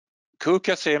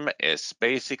KUKA.Sim is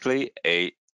basically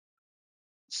a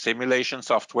simulation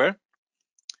software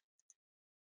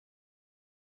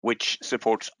which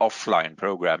supports offline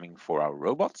programming for our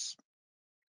robots,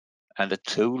 and a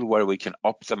tool where we can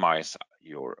optimize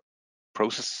your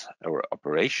process or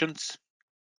operations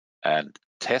and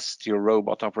test your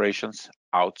robot operations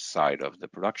outside of the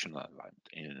production environment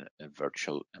in a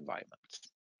virtual environment.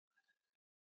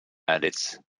 And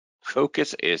its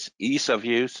focus is ease of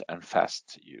use and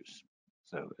fast use,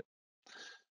 so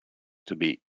to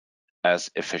be as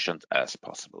efficient as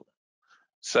possible.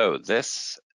 So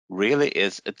this really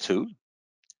is a tool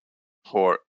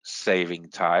for saving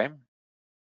time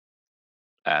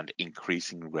and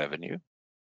increasing revenue.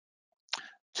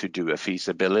 To do a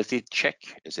feasibility check,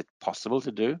 is it possible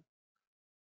to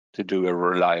do a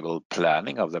reliable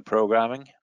planning of the programming?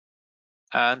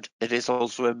 And it is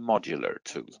also a modular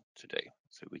tool today,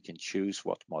 so we can choose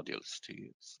what modules to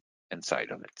use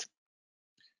inside of it.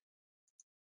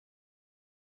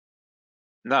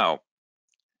 Now,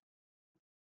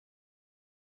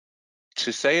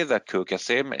 to say that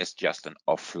KUKA.Sim is just an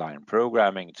offline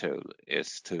programming tool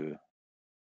is to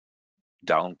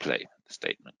downplay the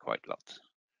statement quite a lot,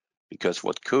 because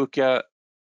what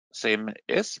KUKA.Sim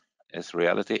is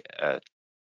reality a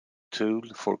tool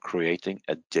for creating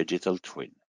a digital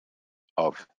twin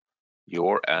of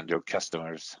your and your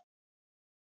customer's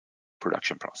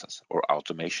production process or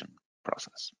automation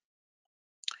process.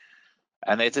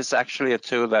 And it is actually a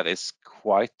tool that is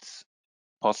quite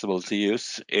possible to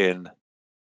use in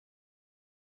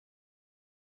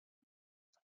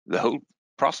the whole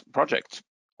project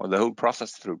or the whole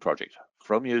process through project,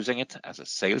 from using it as a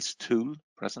sales tool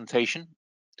presentation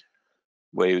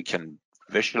where you can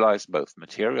visualize both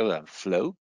material and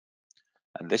flow.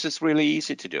 And this is really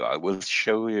easy to do. I will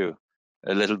show you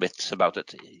a little bit about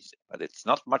it, but it's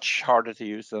not much harder to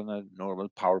use than a normal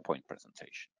PowerPoint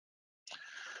presentation.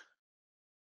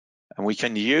 And we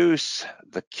can use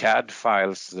the CAD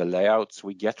files, the layouts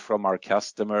we get from our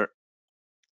customer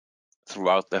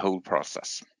throughout the whole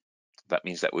process. That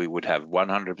means that we would have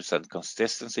 100%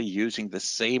 consistency using the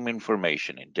same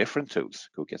information in different tools,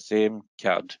 KUKA.Sim,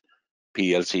 CAD,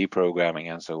 PLC programming,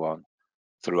 and so on,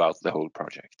 throughout the whole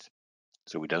project.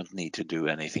 So we don't need to do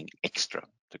anything extra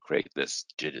to create this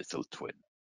digital twin.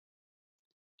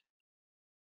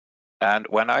 And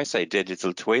when I say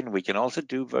digital twin, we can also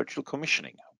do virtual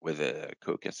commissioning with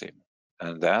KUKA.Sim.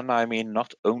 And then I mean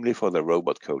not only for the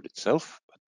robot code itself,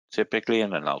 but typically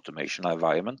in an automation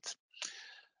environment.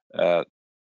 The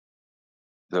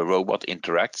robot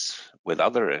interacts with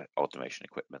other automation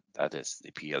equipment, that is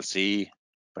the PLC,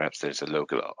 perhaps there's a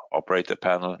local operator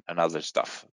panel and other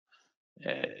stuff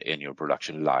in your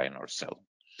production line or cell.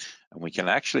 And we can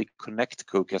actually connect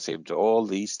KUKA.Sim to all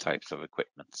these types of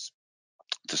equipments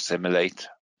to simulate,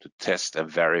 to test and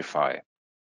verify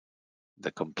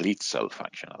the complete cell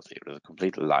functionality or the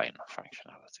complete line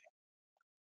functionality.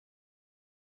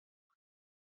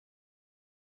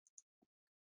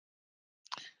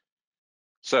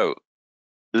 So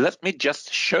let me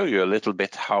just show you a little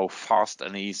bit how fast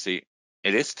and easy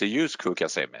it is to use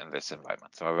KUKA.Sim in this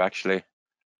environment. So I've actually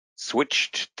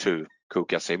switched to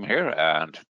KUKA.Sim here,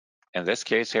 and in this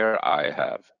case here I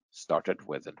have started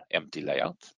with an empty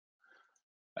layout,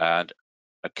 and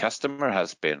a customer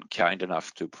has been kind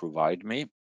enough to provide me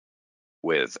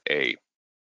with a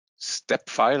step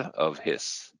file of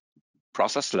his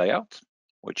process layout,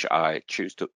 which I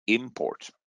choose to import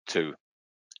to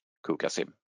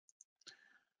KUKA.Sim.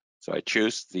 So I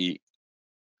choose the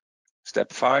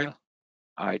step file,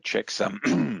 I check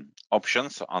some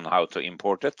options on how to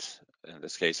import it. In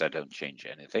this case, I don't change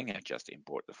anything, I just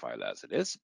import the file as it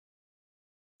is.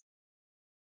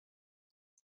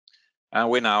 And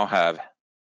we now have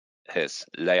his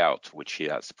layout, which he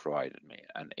has provided me.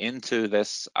 And into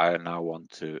this, I now want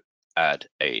to add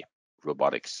a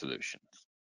robotic solution.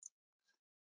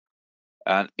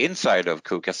 And inside of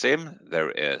KUKA.Sim,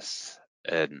 there is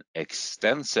an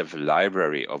extensive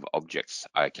library of objects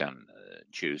I can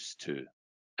choose to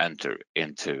enter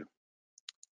into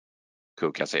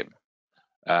KUKA.Sim.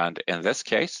 And in this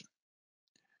case,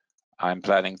 I'm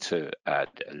planning to add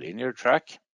a linear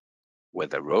track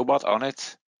with a robot on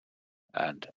it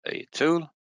and a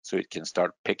tool so it can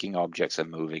start picking objects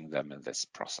and moving them in this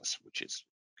process, which is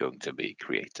going to be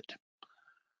created.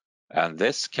 And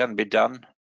this can be done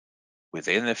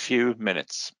within a few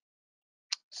minutes.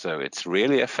 So it's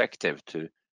really effective to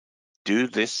do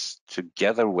this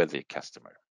together with the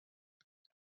customer.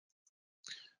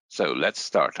 So let's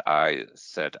start. I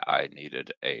said I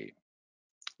needed a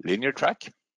linear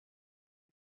track.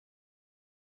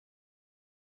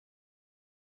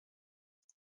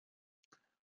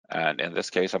 And in this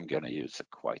case, I'm going to use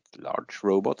a quite large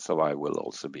robot, so I will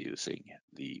also be using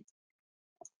the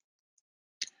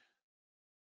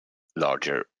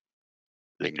larger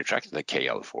linear track, the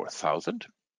KL4000.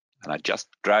 And I just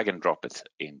drag and drop it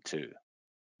into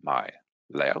my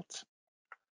layout.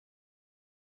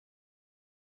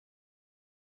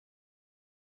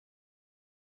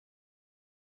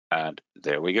 And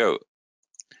there we go.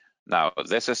 Now,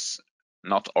 this is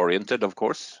not oriented, of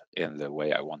course, in the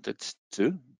way I want it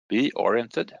to be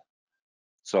oriented.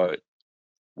 So I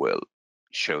will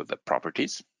show the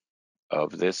properties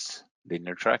of this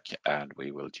linear track, and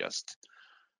we will just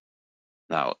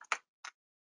now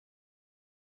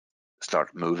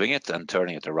start moving it and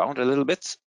turning it around a little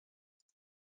bit.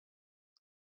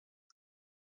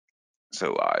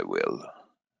 So I will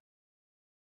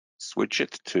switch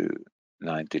it to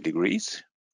 90 degrees.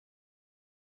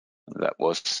 That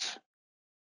was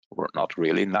not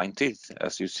really 90,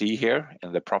 as you see here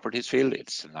in the properties field.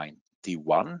 It's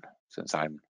 91, since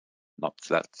I'm not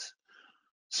that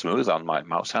smooth on my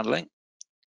mouse handling.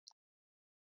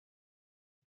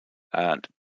 And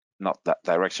not that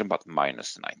direction, but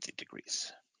minus 90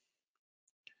 degrees.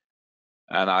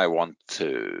 And I want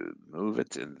to move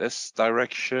it in this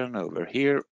direction over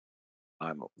here.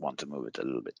 I want to move it a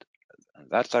little bit in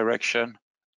that direction.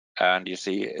 And you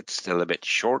see it's still a bit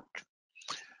short.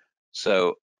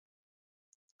 So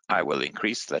I will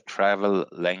increase the travel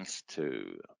length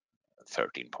to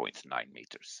 13.9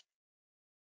 meters.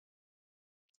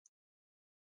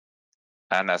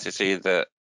 And as you see, the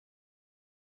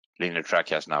linear track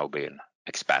has now been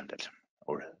expanded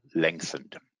or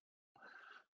lengthened.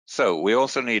 So we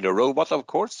also need a robot, of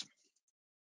course.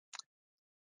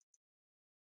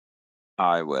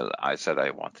 I said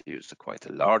I want to use quite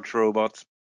a large robot.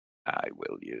 I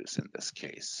will use, in this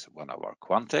case, one of our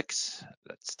Quantex.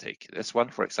 Let's take this one,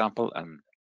 for example. And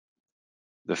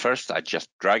the first, I just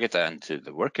drag it into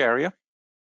the work area.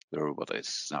 The robot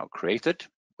is now created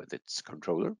with its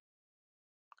controller.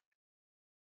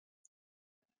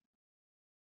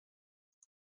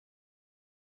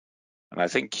 And I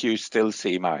think you still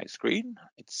see my screen.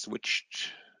 It's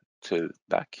switched to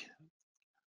back.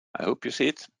 I hope you see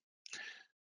it.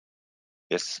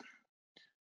 Yes.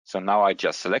 So now I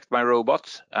just select my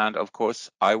robot, and of course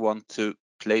I want to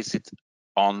place it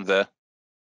on the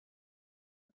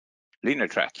linear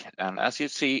track. And as you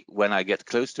see, when I get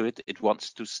close to it, it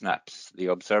wants to snap. The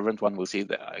observant one will see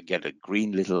that I get a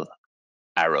green little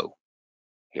arrow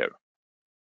here.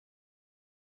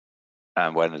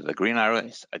 And when the green arrow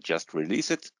is, I just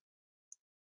release it,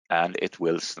 and it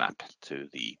will snap to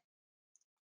the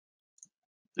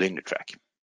linear track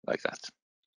like that.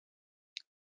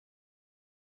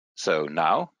 So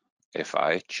now, if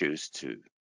I choose to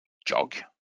jog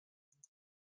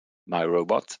my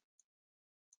robot,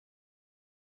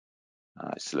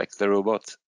 I select the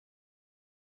robot,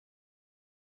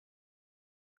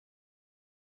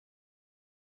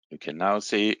 you can now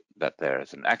see that there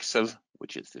is an axle,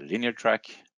 which is the linear track,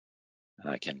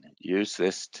 and I can use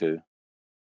this to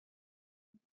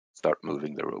start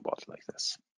moving the robot like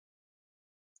this.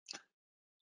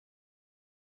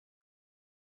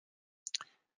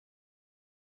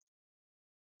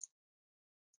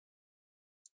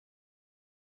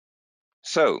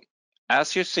 So,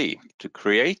 as you see, to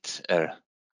create a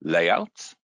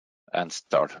layout and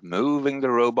start moving the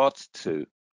robot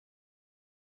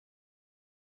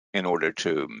in order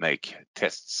to make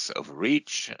tests of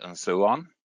reach and so on,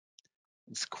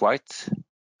 it's quite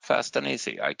fast and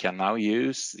easy. I can now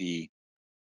use the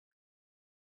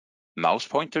mouse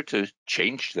pointer to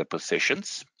change the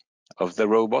positions of the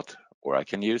robot, or I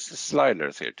can use the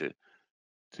sliders here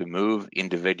to move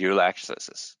individual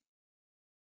accesses,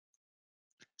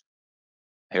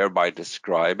 hereby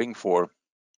describing for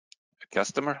a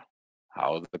customer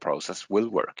how the process will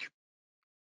work.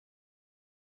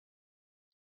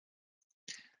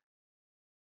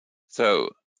 So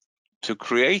to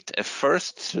create a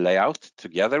first layout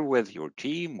together with your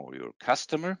team or your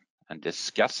customer and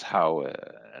discuss how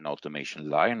an automation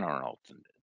line or an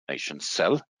automation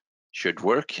cell should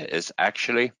work is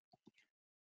actually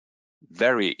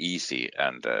very easy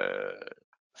and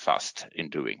fast in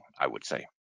doing, I would say.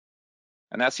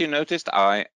 And as you noticed,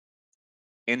 I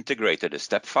integrated a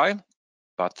step file,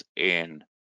 but in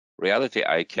reality,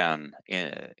 I can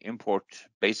import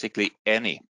basically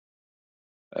any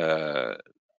CAD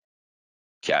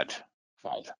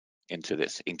file into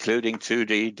this, including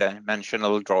 2D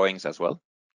dimensional drawings as well,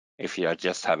 if you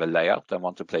just have a layout and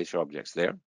want to place your objects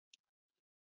there.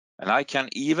 And I can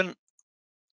even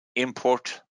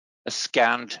import a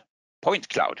scanned point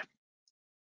cloud,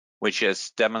 which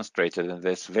is demonstrated in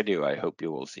this video I hope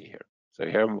you will see here. So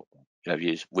here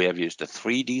we have used a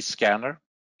 3D scanner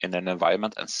in an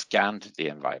environment and scanned the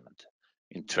environment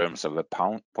in terms of a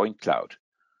point cloud,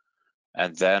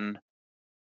 and then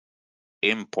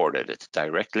imported it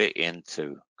directly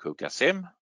into KUKA.Sim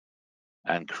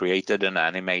and created an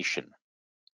animation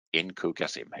in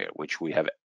KUKA.Sim here, which we have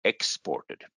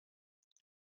exported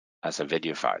as a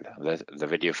video file. The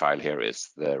video file here is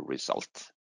the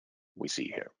result we see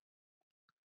here.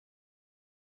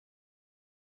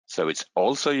 So it's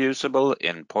also usable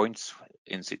in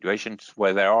situations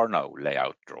where there are no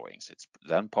layout drawings. It's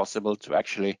then possible to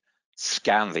actually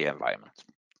scan the environment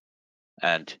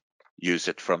and use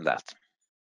it from that.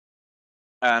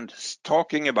 And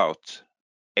talking about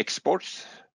exports,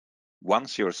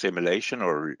 once your simulation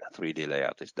or 3D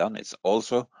layout is done, it's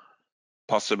also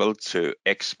possible to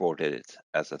export it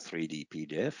as a 3D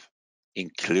PDF,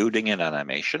 including an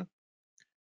animation.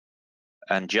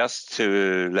 And just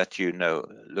to let you know,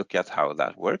 look at how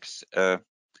that works, I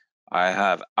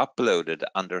have uploaded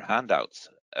under handouts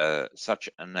such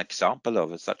an example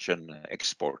of such an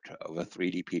export of a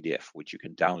 3D PDF, which you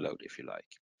can download if you like.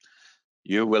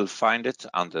 You will find it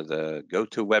under the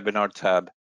GoToWebinar tab,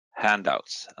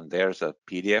 handouts, and there's a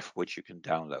PDF which you can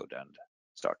download and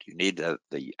start. You need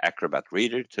the Acrobat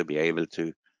reader to be able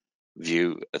to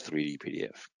view a 3D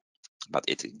PDF, but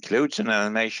it includes an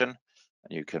animation,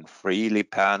 and you can freely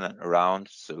pan around,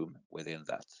 zoom within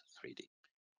that 3D.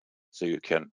 So you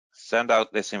can send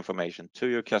out this information to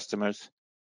your customers,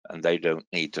 and they don't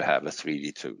need to have a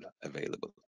 3D tool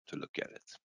available to look at it.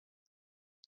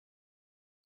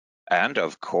 And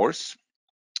of course,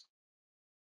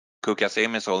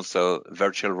 KUKA.Sim is also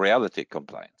virtual reality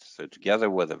compliant. So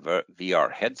together with a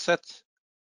VR headset,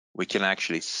 we can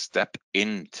actually step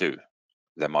into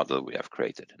the model we have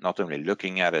created, not only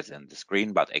looking at it in the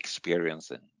screen, but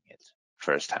experiencing it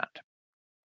firsthand.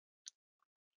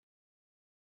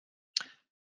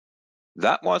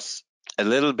 That was a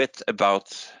little bit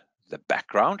about the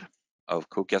background of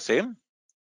KUKA.Sim.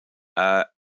 I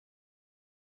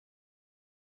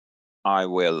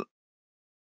will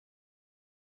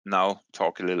now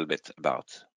talk a little bit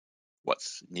about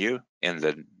what's new in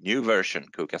the new version,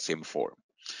 KUKA.Sim 4.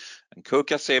 And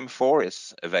KUKA.Sim 4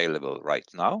 is available right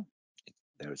now.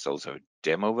 There is also a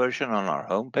demo version on our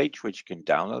homepage, which you can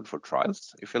download for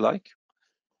trials if you like.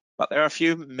 But there are a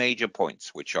few major points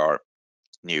which are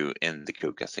new in the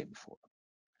KUKA.Sim 4.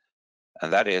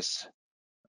 And that is,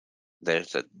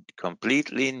 there's a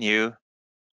completely new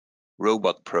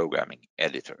robot programming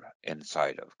editor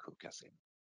inside of KUKA.Sim.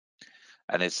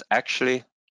 And it's actually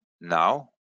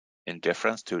now, in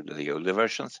difference to the older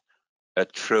versions, a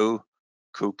true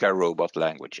KUKA robot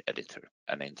language editor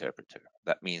and interpreter.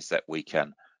 That means that we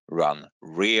can run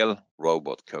real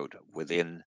robot code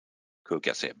within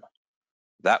KUKA.Sim.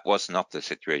 That was not the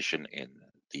situation in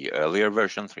the earlier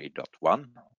version 3.1,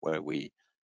 where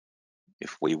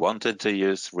if we wanted to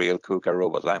use real KUKA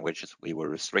robot languages, we were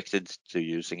restricted to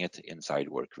using it inside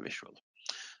WorkVisual.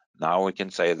 Now we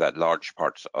can say that large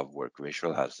parts of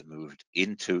WorkVisual has moved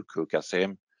into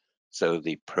KUKA.Sim, so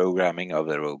the programming of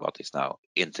the robot is now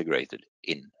integrated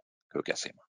in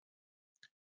KUKA.Sim.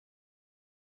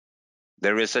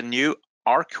 There is a new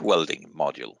arc welding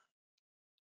module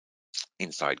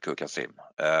inside KUKA.Sim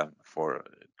for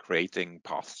creating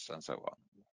paths and so on.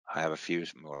 I have a few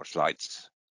more slides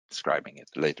describing it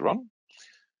later on.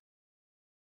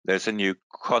 There's a new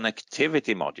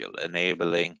connectivity module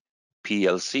enabling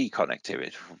PLC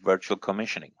connectivity for virtual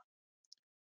commissioning.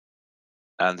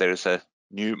 And there's a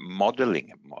new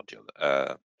modeling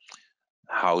module,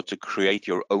 how to create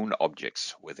your own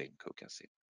objects within KUKA.Sim.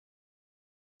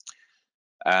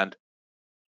 And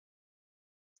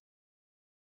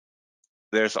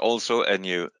there's also a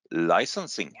new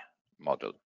licensing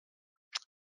model.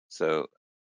 So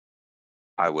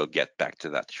I will get back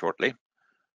to that shortly.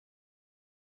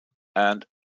 And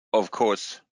of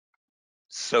course,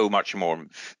 so much more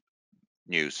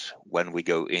news when we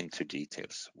go into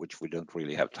details, which we don't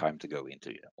really have time to go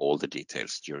into all the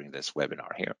details during this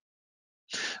webinar here.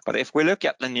 But if we look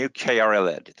at the new KRL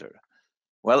editor,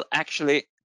 well, actually,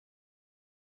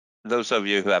 those of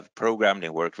you who have programmed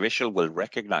in WorkVisual will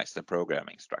recognize the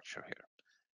programming structure here.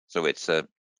 So it's a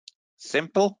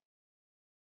simple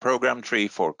program tree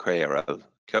for KRL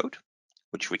code,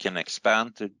 which we can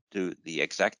expand to do the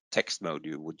exact text mode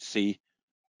you would see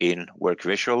in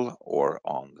WorkVisual or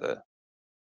on the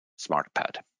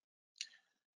SmartPad.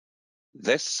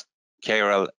 This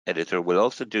KRL editor will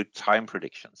also do time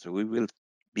prediction, so we will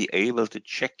be able to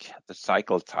check the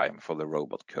cycle time for the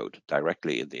robot code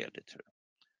directly in the editor.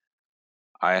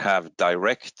 I have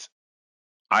direct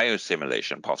IO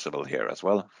simulation possible here as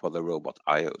well for the robot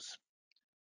IOs.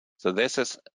 So this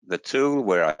is the tool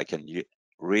where I can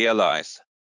realize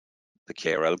the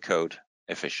KRL code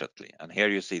efficiently. And here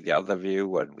you see the other view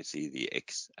when we see the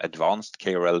advanced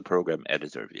KRL program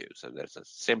editor view. So there's a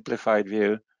simplified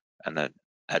view and an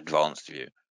advanced view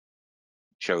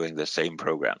showing the same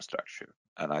program structure.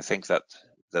 And I think that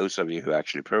those of you who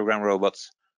actually program robots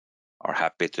are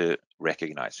happy to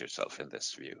recognize yourself in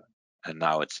this view. And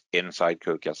now it's inside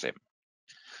KUKA.Sim.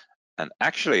 And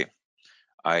actually,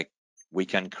 we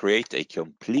can create a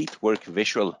complete work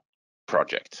visual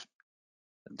project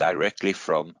directly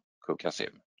from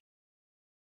KUKA.Sim.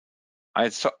 I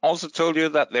also told you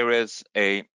that there is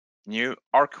a new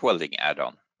arc welding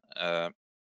add-on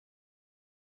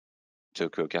to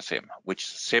KUKA.Sim, which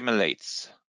simulates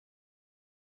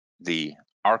the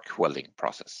arc welding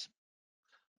process.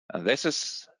 And this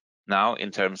is now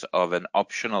in terms of an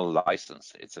optional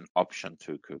license. It's an option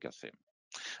to KUKA.Sim.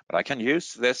 But I can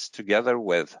use this together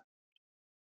with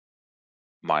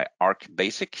my Arc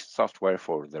Basic software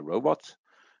for the robot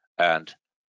and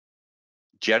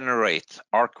generate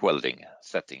arc welding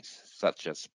settings such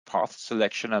as path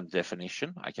selection and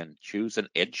definition. I can choose an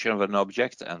edge of an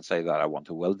object and say that I want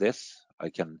to weld this. I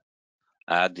can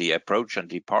add the approach and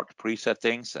depart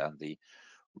presettings and the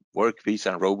workpiece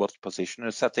and robot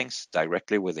positioner settings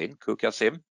directly within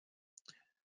KUKA.Sim.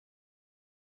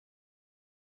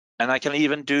 And I can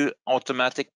even do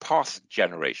automatic path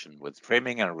generation with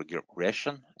trimming and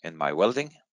regression in my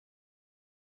welding.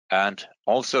 And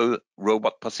also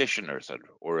robot positioners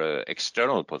or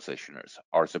external positioners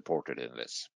are supported in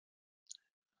this.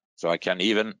 So I can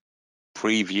even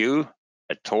preview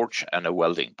a torch and a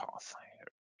welding path here.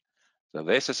 So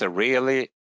this is a really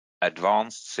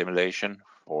advanced simulation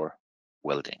for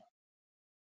welding.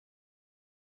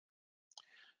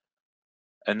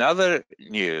 Another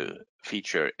new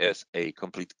feature is a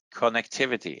complete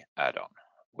connectivity add-on,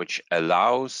 which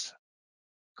allows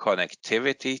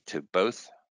connectivity to both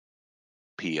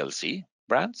PLC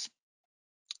brands.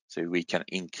 So we can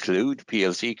include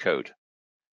PLC code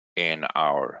in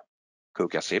our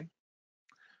KUKA.Sim,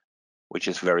 which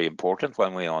is very important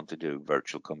when we want to do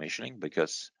virtual commissioning,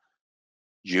 because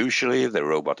usually the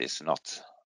robot is not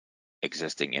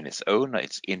existing in its own,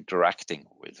 it's interacting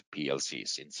with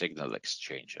PLCs in signal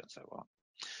exchange and so on.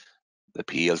 The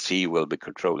PLC will be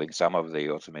controlling some of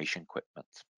the automation equipment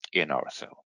in our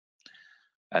cell.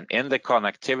 And in the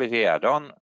connectivity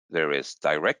add-on, there is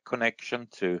direct connection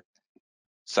to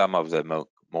some of the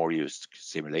more used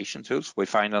simulation tools we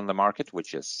find on the market,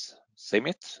 which is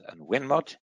SIMIT and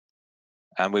WinMod.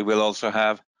 And we will also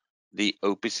have the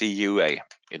OPC UA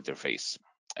interface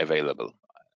available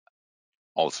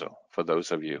also for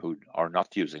those of you who are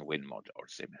not using WinMod or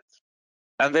SIMIT.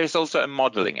 And there's also a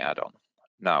modeling add-on.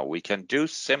 Now we can do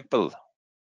simple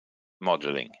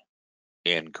modeling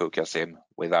in KUKA.Sim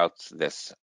without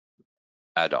this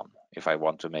add-on. If I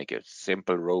want to make a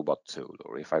simple robot tool,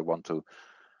 or if I want to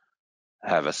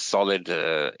have a solid,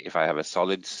 if I have a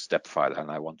solid step file and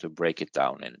I want to break it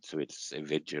down into its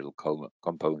individual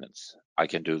components, I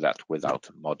can do that without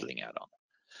modeling add-on.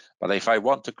 But if I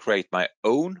want to create my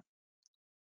own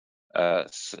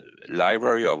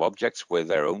library of objects with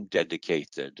their own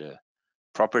dedicated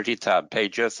property tab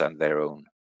pages and their own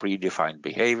predefined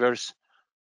behaviors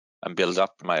and build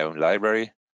up my own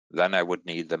library, then I would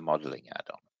need the modeling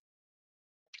add-on.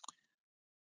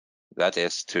 That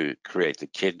is to create the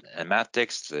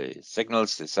kinematics, the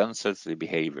signals, the sensors, the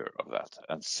behavior of that,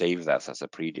 and save that as a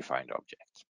predefined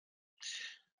object.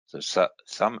 So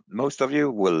most of you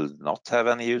will not have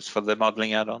any use for the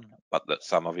modeling add-on, but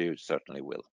some of you certainly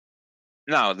will.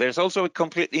 Now, there's also a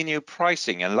completely new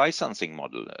pricing and licensing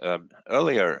model.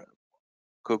 Earlier,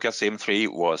 KUKA.Sim 3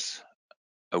 was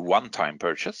a one-time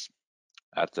purchase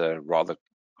at a rather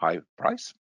high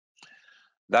price.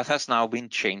 That has now been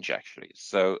changed, actually.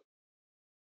 So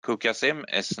KUKA.Sim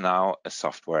is now a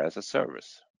software as a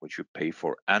service, which you pay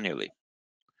for annually.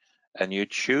 And you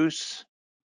choose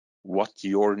what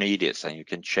your need is, and you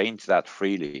can change that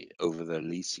freely over the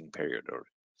leasing period or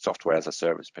software as a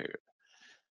service period.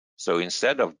 So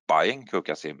instead of buying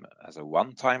KUKA.Sim as a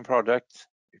one-time product,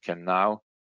 you can now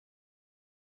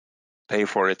pay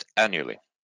for it annually.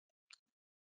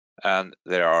 And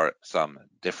there are some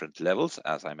different levels,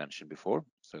 as I mentioned before.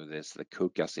 So there's the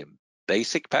KUKA.Sim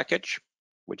basic package,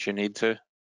 which you need to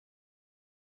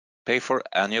pay for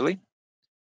annually.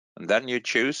 And then you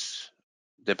choose,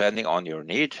 depending on your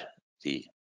need, the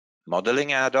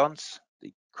modeling add-ons,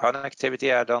 the connectivity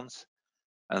add-ons,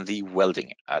 and the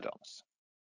welding add-ons.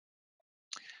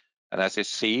 And as you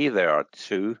see, there are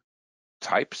two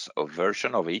types of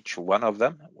version of each one of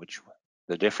them, which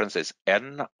the difference is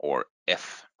N or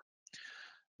F.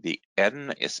 The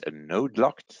N is a node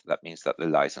locked. That means that the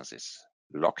license is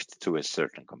locked to a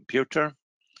certain computer.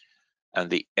 And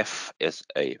the F is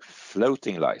a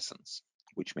floating license,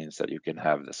 which means that you can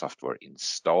have the software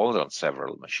installed on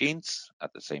several machines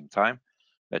at the same time,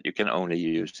 but you can only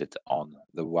use it on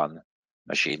the one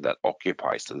machine that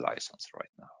occupies the license right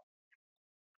now.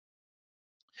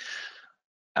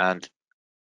 And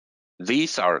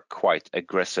these are quite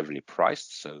aggressively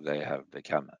priced, so they have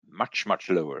become much, much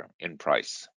lower in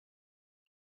price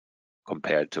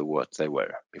compared to what they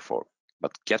were before.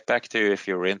 But get back to you if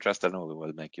you're interested, and we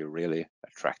will make you a really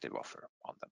attractive offer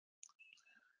on them.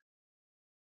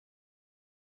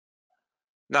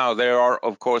 Now, there are,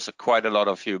 of course, quite a lot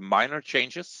of few minor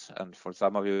changes, and for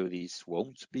some of you, these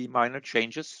won't be minor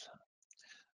changes,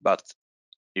 but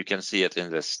you can see it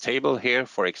in this table here.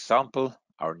 For example,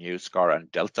 our new SCAR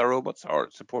and Delta robots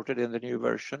are supported in the new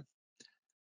version.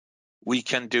 We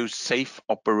can do safe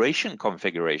operation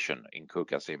configuration in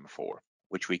KUKA.Sim 4,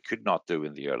 which we could not do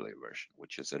in the earlier version,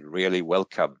 which is a really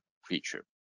welcome feature.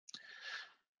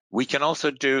 We can also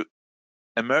do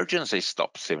emergency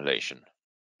stop simulation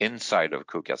inside of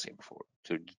KUKA.Sim 4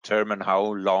 to determine how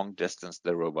long distance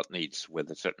the robot needs with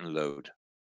a certain load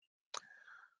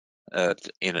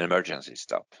in an emergency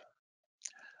stop.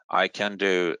 I can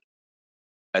do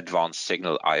advanced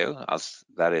signal I/O, as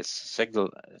that is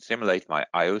simulate my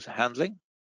I/O handling.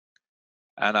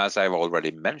 And as I've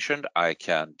already mentioned, I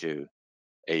can do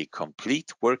a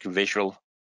complete work visual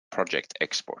project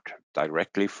export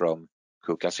directly from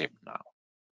KUKA.Sim now.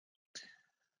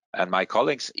 And my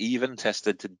colleagues even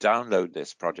tested to download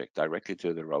this project directly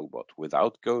to the robot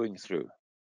without going through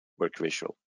Work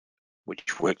Visual,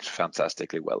 which works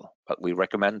fantastically well. But we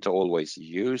recommend to always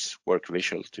use Work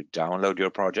Visual to download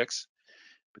your projects,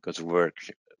 because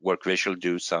Work Visual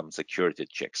do some security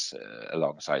checks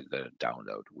alongside the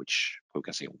download, which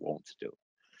KUKA.Sim won't do.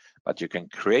 But you can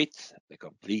create the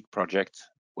complete project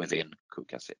within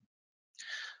KUKA.Sim.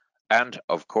 And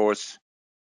of course,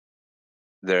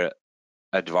 the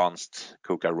advanced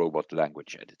KUKA robot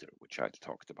language editor, which I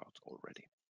talked about already.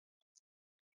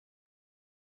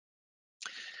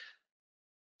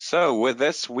 So with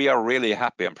this, we are really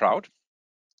happy and proud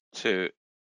to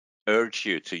urge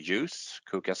you to use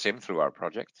KUKA.Sim through our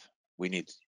project.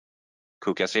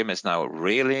 KUKA.Sim is now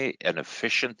really an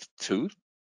efficient tool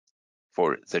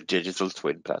for the digital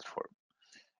twin platform.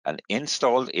 And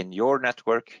installed in your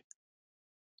network,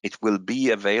 it will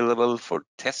be available for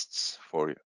tests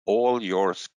for all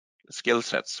your skill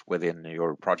sets within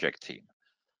your project team.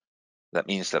 That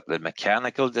means that the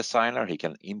mechanical designer, he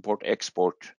can import,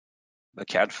 export the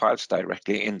CAD files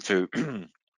directly into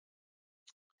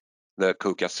the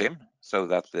KUKA.Sim, so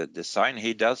that the design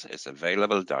he does is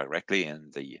available directly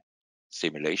in the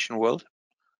simulation world.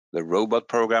 The robot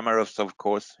programmer, of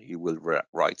course, he will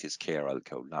write his KRL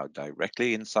code now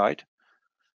directly inside.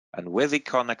 And with the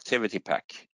connectivity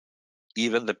pack,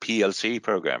 even the PLC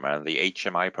programmer and the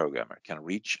HMI programmer can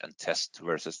reach and test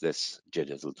versus this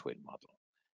digital twin model,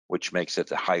 which makes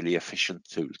it a highly efficient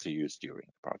tool to use during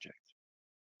the project.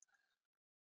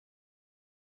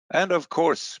 And of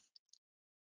course,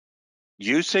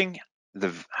 using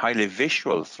the highly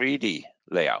visual 3D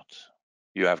layout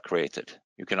you have created,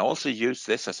 you can also use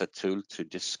this as a tool to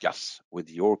discuss with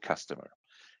your customer.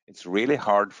 It's really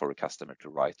hard for a customer to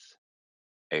write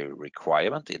a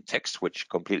requirement in text which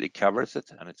completely covers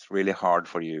it, and it's really hard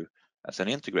for you as an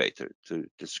integrator to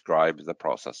describe the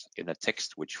process in a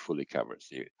text which fully covers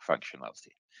the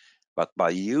functionality. But by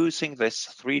using this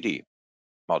 3D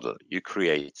model you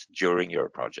create during your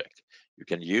project, you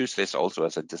can use this also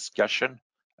as a discussion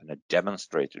and a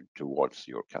demonstrator towards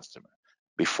your customer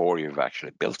before you've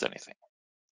actually built anything.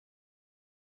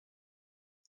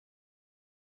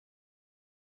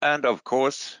 And of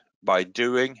course, by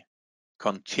doing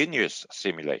continuous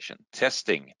simulation,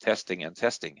 testing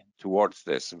towards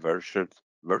this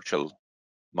virtual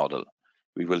model,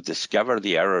 we will discover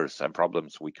the errors and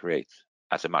problems we create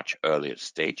at a much earlier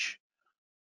stage,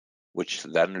 which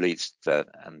then leads to,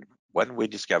 and when we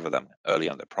discover them early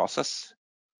in the process,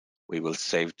 we will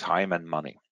save time and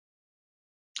money.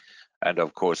 And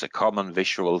of course, a common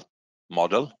visual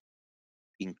model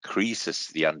increases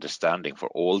the understanding for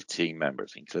all team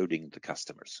members, including the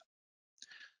customers.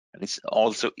 And it's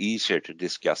also easier to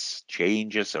discuss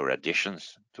changes or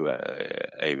additions to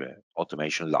a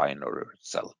automation line or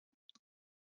cell.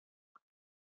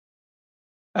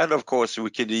 And of course, we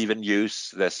could even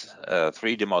use this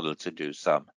 3D model to do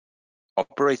some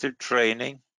operator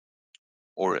training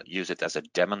or use it as a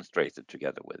demonstrator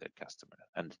together with a customer,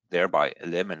 and thereby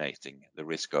eliminating the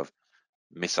risk of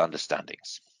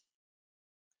misunderstandings.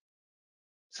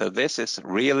 So this is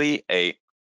really a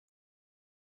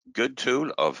good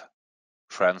tool of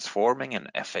transforming an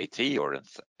FAT or an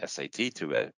SAT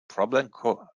to a problem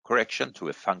correction to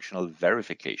a functional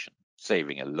verification,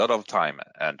 saving a lot of time,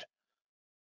 and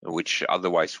which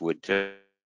otherwise would typically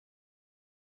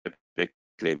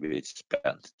be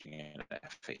spent in an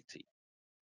FAT,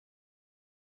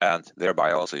 and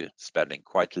thereby also spending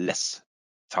quite less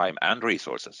time and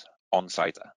resources on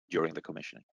site during the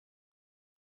commissioning.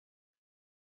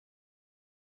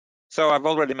 So I've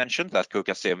already mentioned that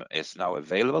KUKA.Sim is now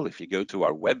available. If you go to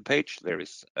our webpage, there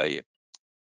is a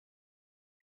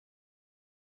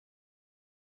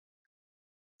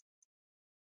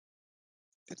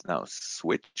it's now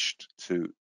switched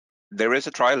to, there is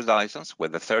a trial license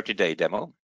with a 30-day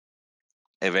demo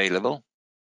available.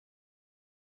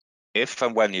 If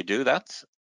and when you do that,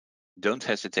 don't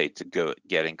hesitate to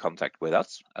get in contact with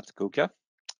us at KUKA.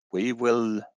 We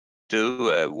will do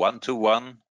a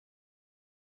one-to-one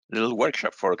little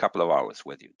workshop for a couple of hours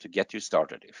with you to get you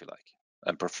started, if you like.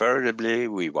 And preferably,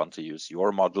 we want to use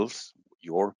your models,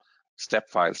 your step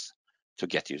files to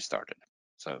get you started.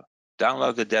 So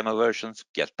download the demo versions,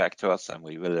 get back to us, and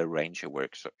we will arrange a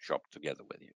workshop together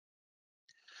with you.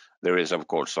 There is, of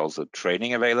course, also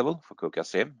training available for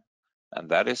KUKA.Sim, and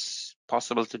that is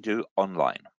possible to do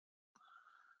online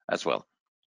as well.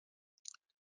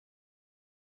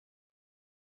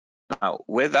 Now,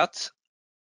 with that,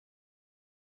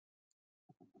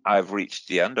 I've reached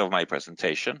the end of my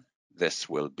presentation. This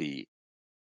will be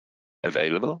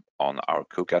available on our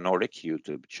KUKA Nordic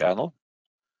YouTube channel.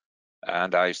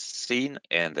 And I've seen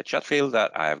in the chat field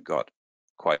that I have got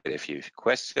quite a few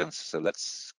questions, so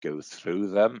let's go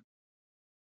through them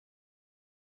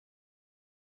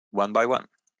one by one.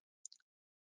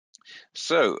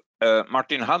 So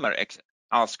Martin Halmer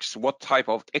asks, what type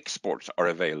of exports are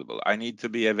available? I need to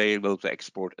be available to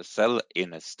export a cell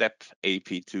in a step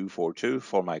AP242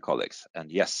 for my colleagues.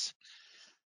 And yes,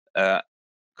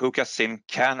 KUKA.Sim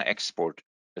can export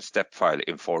a step file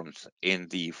in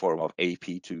the form of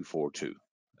AP242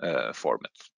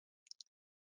 format.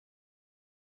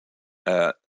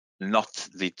 Not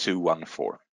the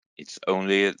 214. It's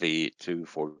only the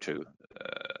 242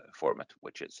 format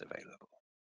which is available.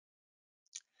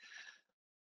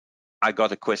 I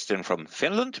got a question from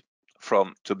Finland,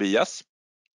 from Tobias,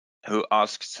 who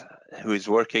asks, who is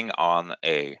working on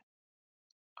a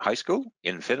high school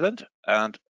in Finland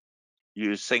and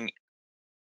using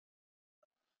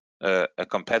a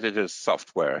competitor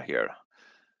software here.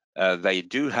 They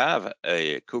do have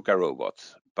a KUKA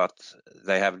robot, but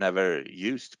they have never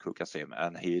used KUKA.Sim,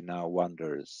 and he now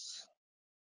wonders,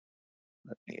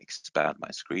 let me expand my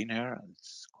screen here,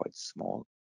 it's quite small,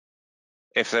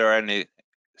 if there are any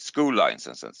school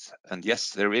licenses. And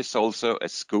yes, there is also a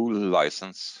school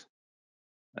license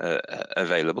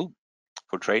available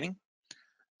for training.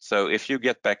 So if you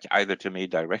get back either to me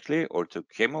directly or to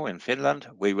Kimmo in Finland,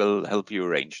 we will help you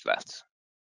arrange that.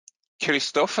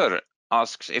 Christopher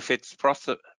asks if it's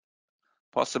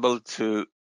possible to,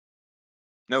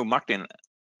 no, Martin,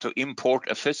 to import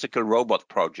a physical robot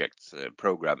project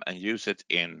program and use it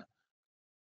in,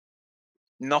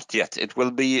 not yet, it will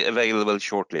be available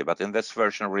shortly, but in this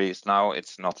version release now,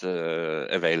 it's not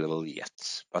available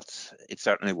yet, but it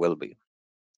certainly will be.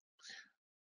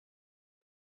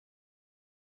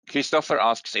 Christopher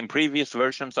asks, in previous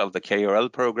versions of the KRL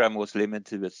program was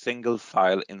limited to a single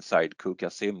file inside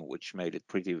KUKA.Sim, which made it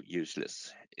pretty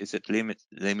useless. Is it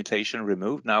limitation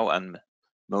removed now and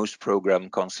most program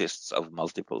consists of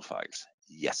multiple files?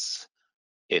 Yes,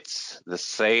 it's the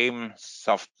same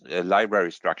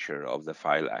library structure of the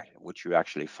file which you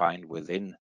actually find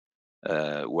within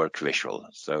Work Visual.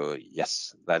 So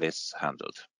yes, that is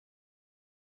handled.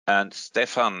 And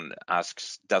Stefan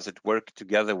asks, does it work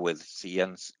together with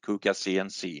KUKA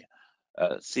CNC?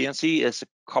 CNC is a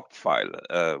COP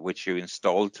file which you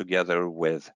install together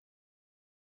with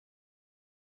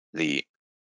the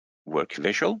Work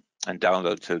Visual and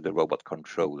download to the robot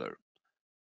controller.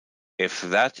 If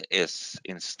that is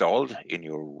installed in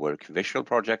your Work Visual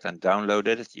project and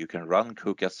downloaded, you can run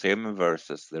KUKA.Sim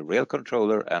versus the real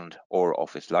controller and or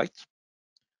Office Lite,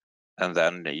 and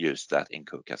then use that in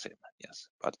KUKA.Sim. Yes,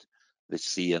 but the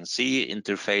CNC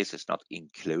interface is not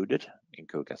included in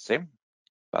KUKA.Sim,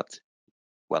 but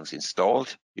once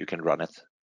installed, you can run it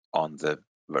on the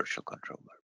virtual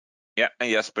controller. Yeah, and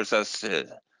Jesper says,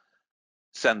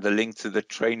 send the link to the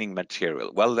training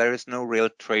material. Well, there is no real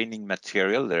training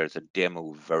material. There is a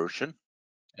demo version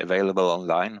available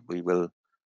online. We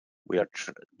are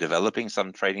developing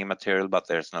some training material, but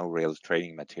there's no real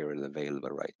training material available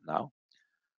right now.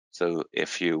 So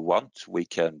if you want, we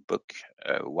can book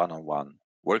a one-on-one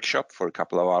workshop for a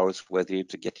couple of hours with you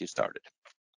to get you started.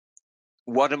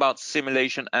 What about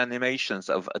simulation animations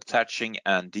of attaching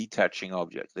and detaching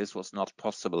objects? This was not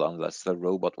possible unless the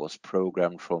robot was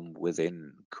programmed from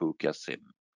within KUKA.Sim.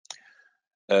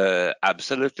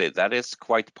 Absolutely, that is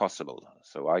quite possible.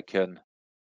 So I can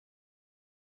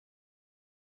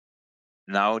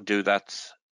now do that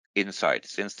inside.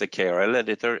 Since the KRL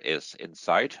editor is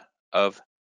inside of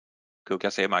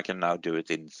KUKA.Sim, I can now do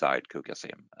it inside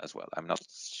KUKA.Sim as well. I'm not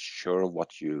sure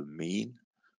what you mean,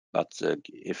 but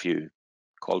if you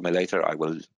call me later, I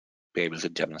will be able to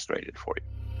demonstrate it for you.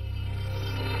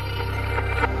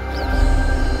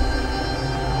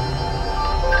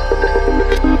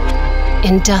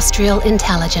 Industrial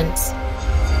intelligence.